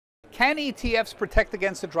Can ETFs protect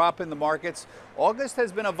against a drop in the markets? August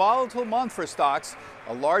has been a volatile month for stocks.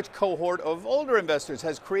 A large cohort of older investors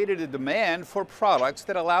has created a demand for products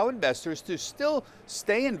that allow investors to still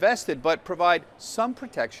stay invested but provide some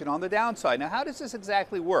protection on the downside. Now, how does this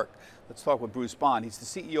exactly work? Let's talk with Bruce Bond. He's the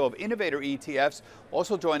CEO of Innovator ETFs.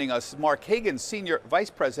 Also joining us is Mark Hagan, Senior Vice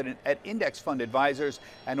President at Index Fund Advisors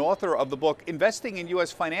and author of the book Investing in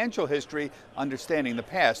U.S. Financial History, Understanding the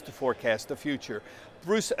Past to Forecast the Future.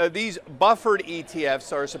 Bruce, these buffered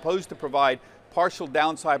ETFs are supposed to provide partial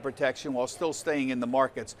downside protection while still staying in the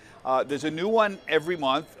markets. There's a new one every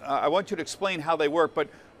month. I want you to explain how they work, but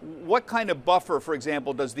what kind of buffer, for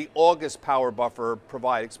example, does the August power buffer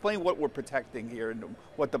provide? Explain what we're protecting here and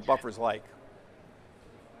what the buffer's like.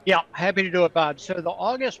 Yeah, happy to do it, Bob. So the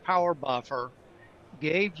August power buffer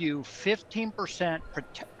gave you 15%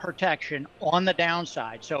 protection on the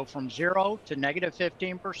downside. So from 0 to negative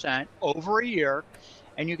 15% over a year,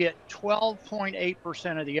 and you get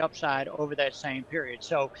 12.8% of the upside over that same period.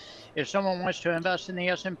 So if someone wants to invest in the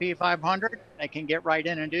S&P 500, they can get right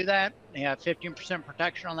in and do that. They have 15%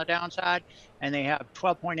 protection on the downside, and they have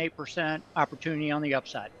 12.8% opportunity on the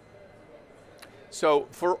upside. So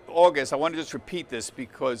for August, I want to just repeat this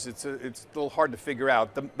because it's a little hard to figure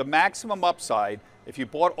out. The maximum upside, if you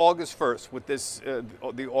bought August 1st with this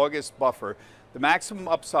the August buffer, the maximum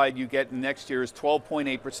upside you get next year is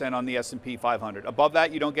 12.8% on the S&P 500. Above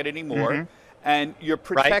that, you don't get any more, and you're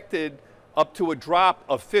protected up to a drop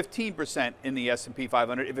of 15% in the S&P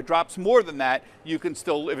 500. If it drops more than that, you can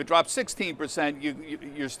still. If it drops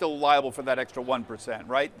 16%, you're still liable for that extra 1%,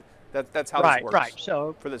 right? That's how this works. Right.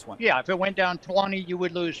 So for this one, yeah, if it went down 20, you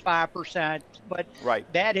would lose 5%. But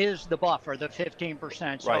that is the buffer, the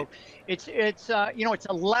 15%. So it's you know, it's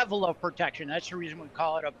a level of protection. That's the reason we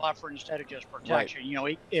call it a buffer instead of just protection. You know,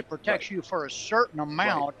 it protects you for a certain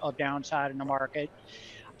amount of downside in the market.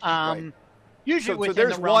 Usually, so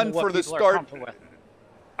there's the realm one of what for the people are start. comfortable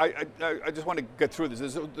with. I just want to get through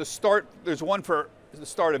this. There's one for the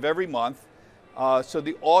start of every month. So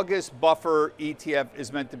the August buffer ETF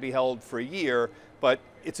is meant to be held for a year, but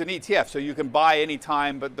it's an ETF, so you can buy any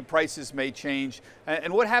time, but the prices may change.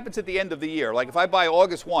 And what happens at the end of the year? Like if I buy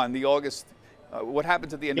August 1, what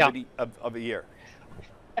happens at the end of a year?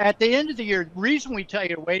 At the end of the year, the reason we tell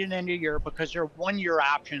you to wait an end of the year because there are one-year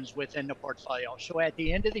options within the portfolio. So at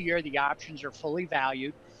the end of the year, the options are fully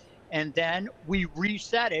valued, and then we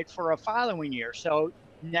reset it for a following year. So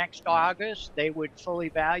next August, they would fully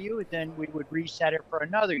value it, then we would reset it for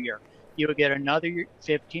another year. You would get another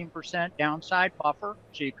 15% downside buffer,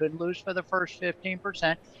 so you couldn't lose for the first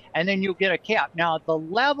 15%, and then you'll get a cap. Now, the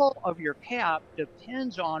level of your cap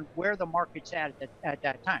depends on where the market's at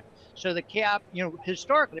that time. So the cap, you know,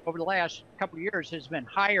 historically over the last couple of years has been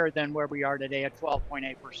higher than where we are today at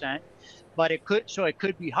 12.8%, but it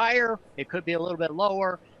could be higher, it could be a little bit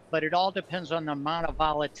lower, but it all depends on the amount of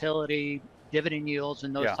volatility, dividend yields,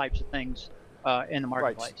 and those types of things in the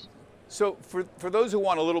marketplace. Right. So for those who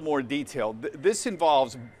want a little more detail, this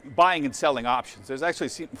involves buying and selling options. There's actually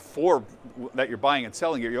 4 that you're buying and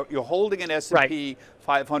selling here. You're holding an S&P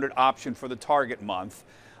 500 option for the target month.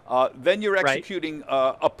 Then you're executing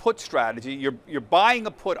a put strategy. You're buying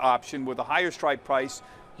a put option with a higher strike price.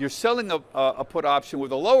 You're selling a put option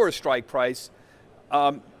with a lower strike price.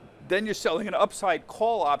 Then you're selling an upside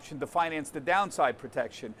call option to finance the downside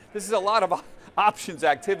protection. This is a lot of options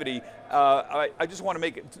activity. I just want to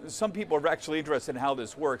make it. Some people are actually interested in how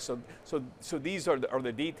this works. So these are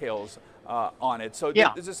the details on it. So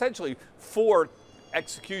there's essentially 4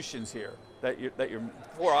 executions here that you're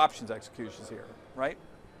 4 options executions here, right?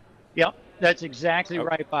 Yep, that's exactly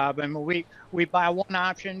right, Bob. I mean, we buy one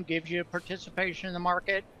option, gives you participation in the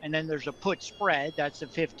market, and then there's a put spread. That's the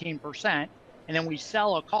 15%. And then we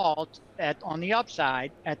sell a call on the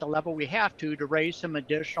upside at the level we have to raise some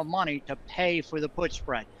additional money to pay for the put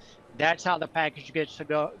spread. That's how the package gets to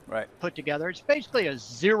go put together. It's basically a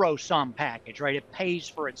zero-sum package, right? It pays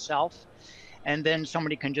for itself, and then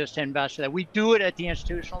somebody can just invest in that. We do it at the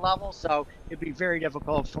institutional level, so it'd be very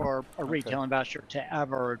difficult for a retail investor to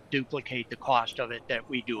ever duplicate the cost of it that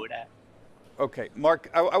we do it at. Okay, Mark,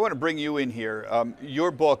 I want to bring you in here.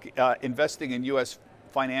 Your book, Investing in U.S.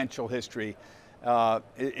 Financial History,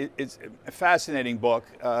 it's a fascinating book,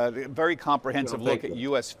 a very comprehensive look at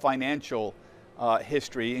U.S. financial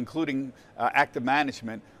history, including active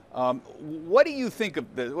management. What do you think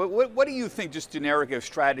of this? What do you think, just generic, of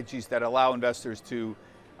strategies that allow investors to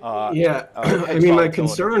I mean, my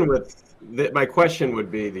concern with my question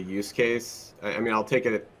would be the use case. I mean, I'll take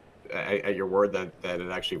it at your word that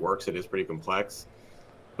it actually works. It is pretty complex,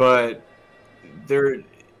 but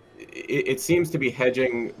it seems to be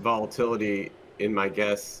hedging volatility in my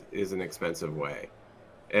guess, is an expensive way.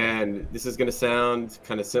 And this is going to sound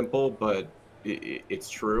kind of simple, but it's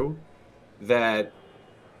true that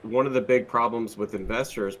one of the big problems with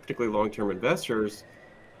investors, particularly long-term investors,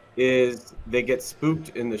 is they get spooked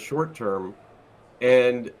in the short term.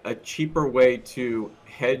 And a cheaper way to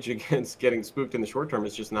hedge against getting spooked in the short term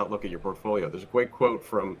is just not look at your portfolio. There's a great quote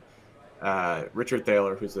from Richard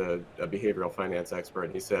Thaler, who's a behavioral finance expert.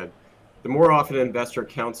 And he said, the more often an investor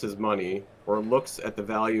counts his money or looks at the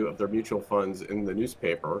value of their mutual funds in the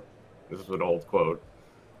newspaper, this is an old quote,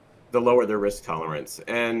 the lower their risk tolerance.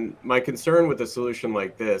 And my concern with a solution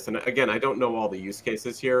like this, and again, I don't know all the use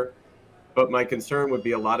cases here, but my concern would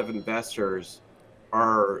be a lot of investors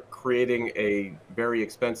are creating a very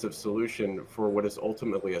expensive solution for what is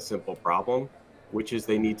ultimately a simple problem, which is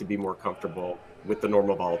they need to be more comfortable with the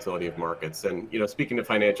normal volatility of markets. And speaking of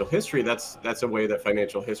financial history, that's a way that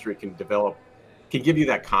financial history can give you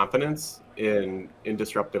that confidence in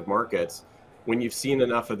disruptive markets. When you've seen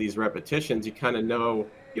enough of these repetitions, you kind of know,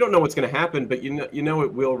 you don't know what's going to happen, but you know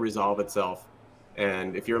it will resolve itself.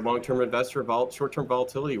 And if you're a long-term investor, short-term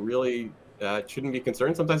volatility really shouldn't be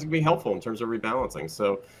concerned. Sometimes it can be helpful in terms of rebalancing.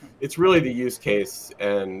 So it's really the use case.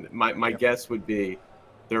 And my guess would be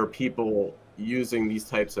there are people using these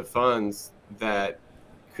types of funds that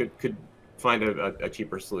could find a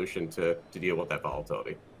cheaper solution to deal with that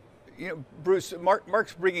volatility. Bruce,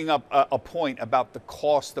 Mark's bringing up a point about the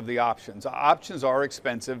cost of the options. Options are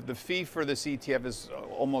expensive. The fee for this ETF is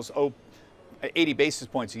almost 80 basis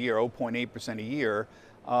points a year, 0.8% a year.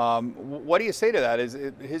 What do you say to that?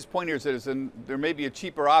 His point here is that there may be a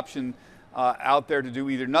cheaper option out there to do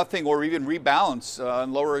either nothing or even rebalance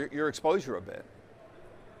and lower your exposure a bit.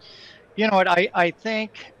 You know what, I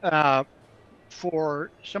think for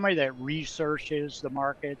somebody that researches the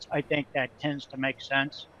markets, I think that tends to make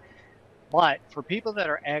sense. But for people that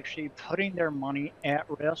are actually putting their money at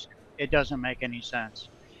risk, it doesn't make any sense.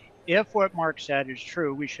 If what Mark said is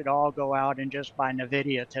true, we should all go out and just buy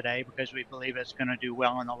NVIDIA today because we believe it's going to do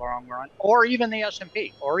well in the long run, or even the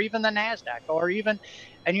S&P, or even the NASDAQ, or even,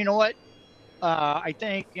 and you know what? I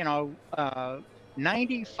think,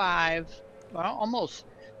 95, well, almost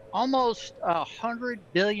 $100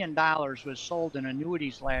 billion was sold in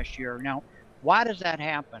annuities last year. Now, why does that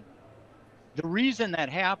happen? The reason that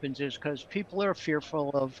happens is because people are fearful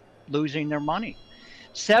of losing their money.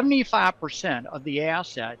 75% of the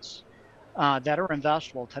assets that are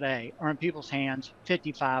investable today are in people's hands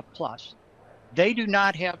 55 plus. They do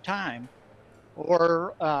not have time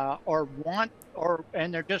or want,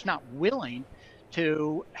 and they're just not willing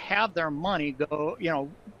to have their money go,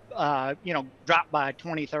 drop by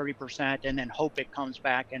 20, 30% and then hope it comes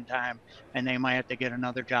back in time and they might have to get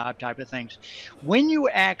another job type of things. When you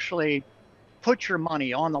actually put your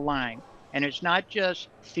money on the line, and it's not just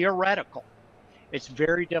theoretical, it's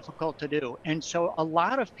very difficult to do. And so a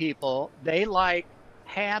lot of people, they like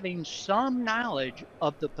having some knowledge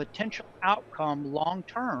of the potential outcome long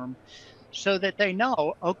term so that they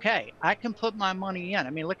know, okay, I can put my money in.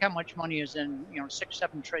 I mean, look how much money is in,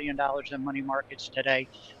 $6-7 trillion in money markets today.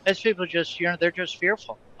 As people just, they're just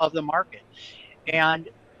fearful of the market. And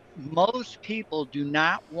most people do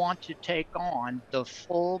not want to take on the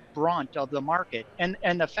full brunt of the market. And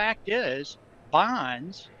the fact is,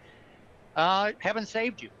 bonds haven't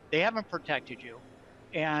saved you. They haven't protected you.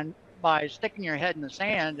 And by sticking your head in the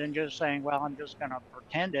sand and just saying, well, I'm just going to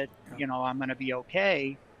pretend it, I'm going to be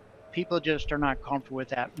okay, people just are not comfortable with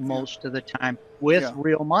that most of the time with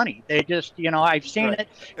real money. They just, I've seen it.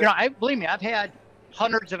 Believe me, I've had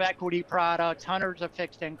hundreds of equity products, hundreds of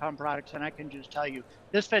fixed income products, and I can just tell you,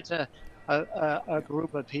 this fits a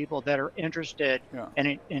group of people that are interested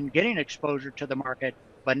in getting exposure to the market,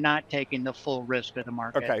 but not taking the full risk of the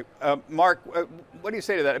market. Okay, Mark, what do you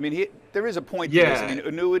say to that? I mean, there is a point to this. I mean,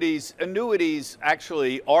 annuities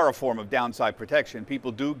actually are a form of downside protection.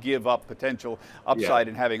 People do give up potential upside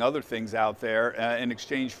in having other things out there in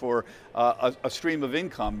exchange for a stream of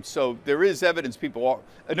income. So there is evidence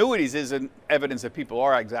annuities is evidence that people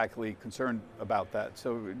are exactly concerned about that.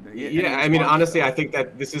 So I mean, honestly, I think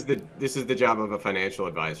that this is the job of a financial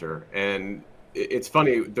advisor. And it's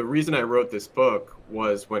funny, the reason I wrote this book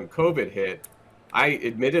was when COVID hit, I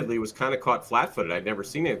admittedly was kind of caught flat-footed. I'd never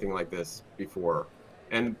seen anything like this before.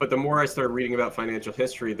 But the more I started reading about financial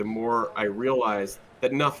history, the more I realized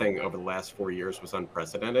that nothing over the last 4 years was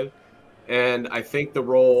unprecedented. And I think the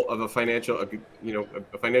role of a financial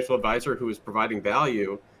advisor who is providing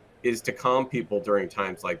value is to calm people during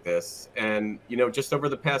times like this. And, just over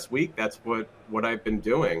the past week, that's what I've been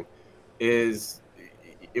doing.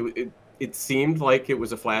 It seemed like it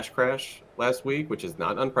was a flash crash last week, which is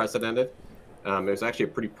not unprecedented. It was actually a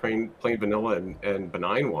pretty plain vanilla and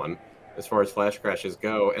benign one as far as flash crashes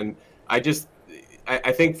go. And I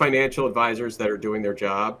think financial advisors that are doing their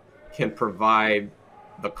job can provide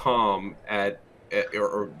the calm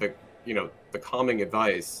or the the calming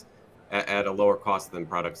advice at a lower cost than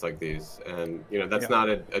products like these. And that's not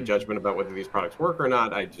a judgment about whether these products work or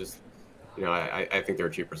not. I just I think there are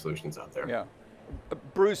cheaper solutions out there. Yeah.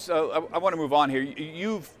 Bruce, I want to move on here.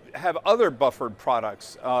 You have other buffered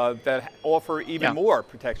products that offer even more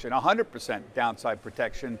protection, 100% downside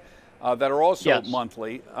protection, that are also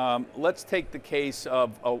monthly. Let's take the case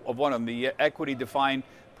of one of them, the equity defined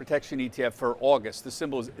protection ETF for August. The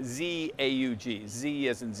symbol is ZAUG, Z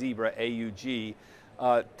as in zebra, AUG.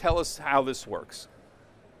 Tell us how this works.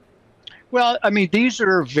 Well, I mean, these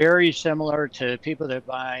are very similar to people that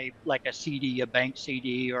buy like a CD, a bank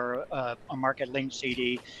CD, or a market-linked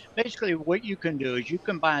CD. Basically, what you can do is you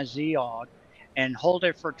can buy a ZAUG and hold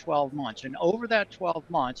it for 12 months. And over that 12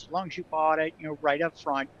 months, as long as you bought it, right up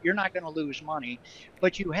front, you're not going to lose money,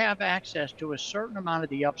 but you have access to a certain amount of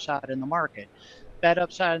the upside in the market. That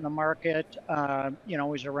upside in the market,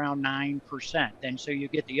 is around 9%. And so you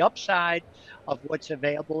get the upside of what's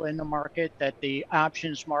available in the market that the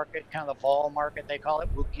options market, kind of the vol market, they call it,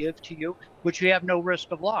 will give to you, which you have no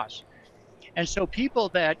risk of loss. And so people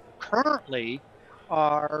that currently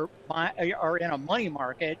are in a money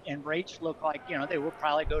market and rates look like, they will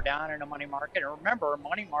probably go down in a money market. And remember,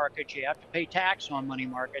 money markets, you have to pay tax on money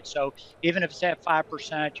markets. So even if it's at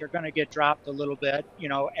 5%, you're going to get dropped a little bit,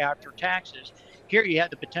 after taxes. Here you have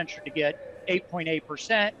the potential to get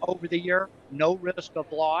 8.8% over the year, no risk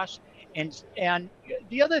of loss. And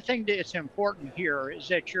the other thing that's important here is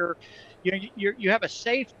that you have a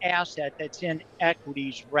safe asset that's in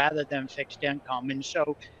equities rather than fixed income. And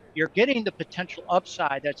so you're getting the potential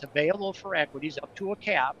upside that's available for equities up to a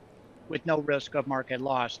cap with no risk of market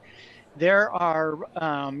loss. There are,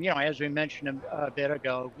 as we mentioned a bit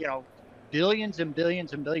ago, billions and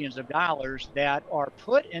billions and billions of dollars that are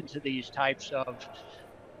put into these types of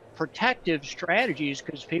protective strategies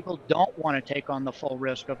because people don't want to take on the full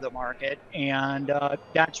risk of the market. And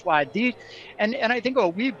that's why and I think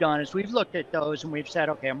what we've done is we've looked at those and we've said,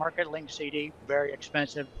 okay, a market linked CD, very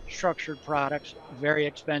expensive, structured products, very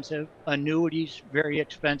expensive, annuities, very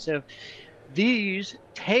expensive. These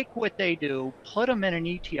take what they do, put them in an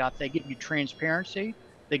ETF. They give you transparency,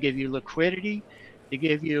 they give you liquidity, they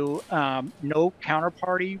give you no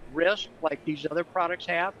counterparty risk like these other products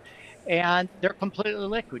have. And they're completely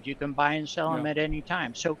liquid. You can buy and sell them at any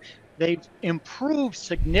time. So they've improved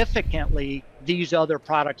significantly these other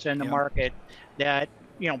products in the market that,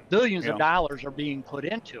 billions of dollars are being put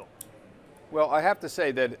into. Well, I have to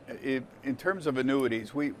say that in terms of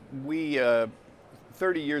annuities, we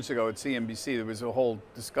 30 years ago at CNBC, there was a whole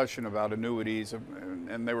discussion about annuities,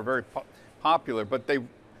 and they were very popular, but they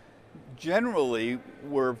generally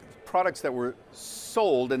were products that were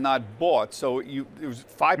sold and not bought. So it was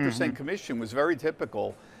 5% commission was very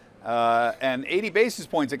typical. And 80 basis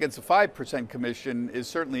points against a 5% commission is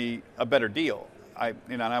certainly a better deal.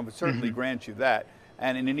 And I would certainly grant you that.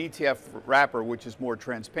 And in an ETF wrapper, which is more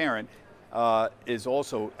transparent, is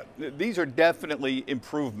also, these are definitely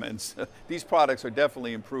improvements. These products are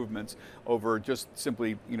definitely improvements over just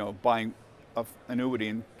simply, buying an annuity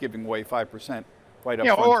and giving away 5%. Right up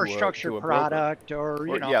front or a structured product, or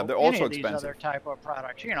they're also any of expensive. These other type of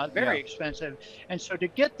products, very expensive. And so to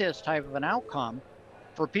get this type of an outcome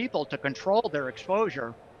for people to control their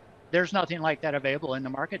exposure, there's nothing like that available in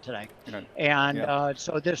the market today. And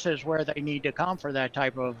so this is where they need to come for that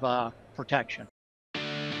type of protection.